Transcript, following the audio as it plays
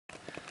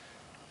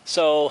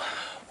So,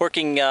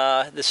 working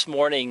this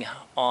morning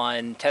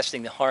on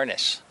testing the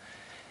harness,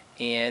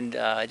 and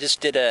I just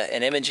did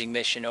an imaging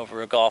mission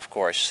over a golf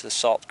course, the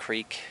Salt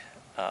Creek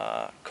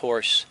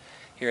course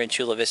here in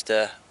Chula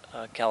Vista,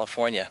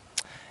 California.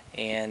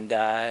 And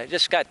I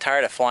just got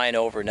tired of flying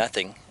over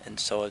nothing, and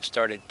so I've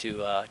started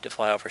to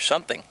fly over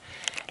something.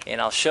 And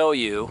I'll show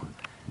you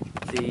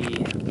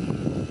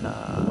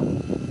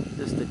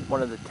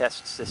one of the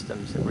test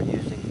systems that we're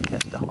using to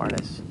test the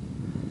harness.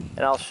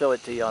 And I'll show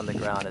it to you on the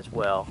ground as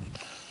well.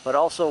 But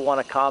also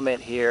want to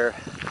comment here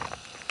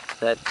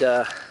that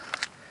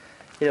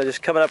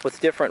just coming up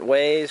with different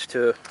ways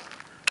to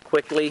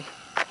quickly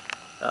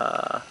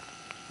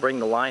bring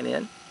the line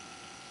in.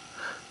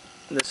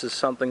 And this is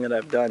something that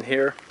I've done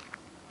here,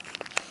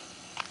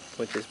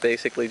 which is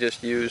basically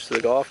just use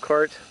the golf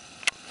cart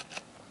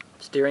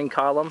steering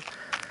column.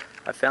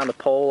 I found a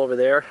pole over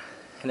there,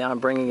 and now I'm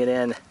bringing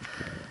it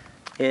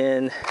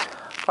in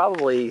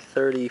probably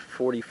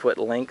 30-40 foot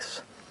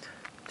lengths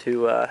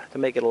to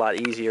make it a lot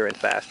easier and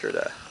faster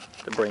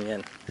to bring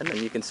in. And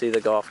then you can see the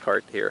golf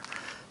cart here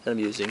that I'm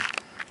using.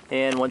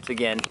 And once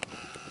again,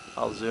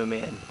 I'll zoom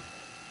in,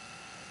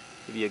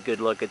 give you a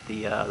good look at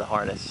the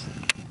harness.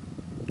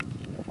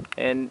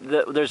 And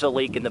there's a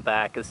leak in the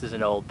back. This is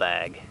an old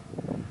bag,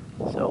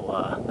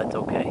 so that's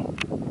okay.